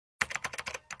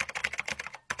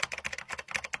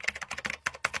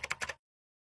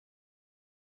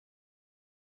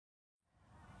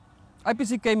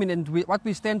IPC came in and what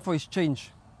we stand for is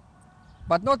change.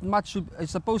 But not much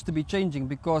is supposed to be changing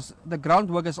because the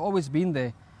groundwork has always been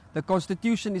there. The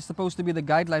Constitution is supposed to be the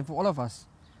guideline for all of us.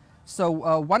 So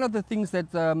one of the things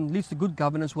that leads to good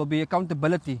governance will be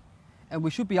accountability. And we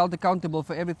should be held accountable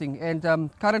for everything. And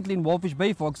currently in Walvis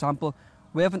Bay, for example,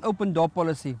 we have an open door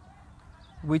policy,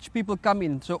 which people come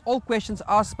in. So all questions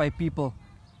asked by people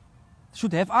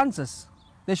should have answers.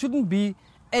 There shouldn't be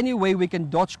any way we can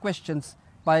dodge questions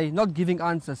by not giving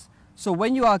answers. So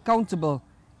when you are accountable,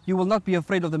 you will not be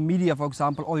afraid of the media, for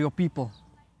example, or your people.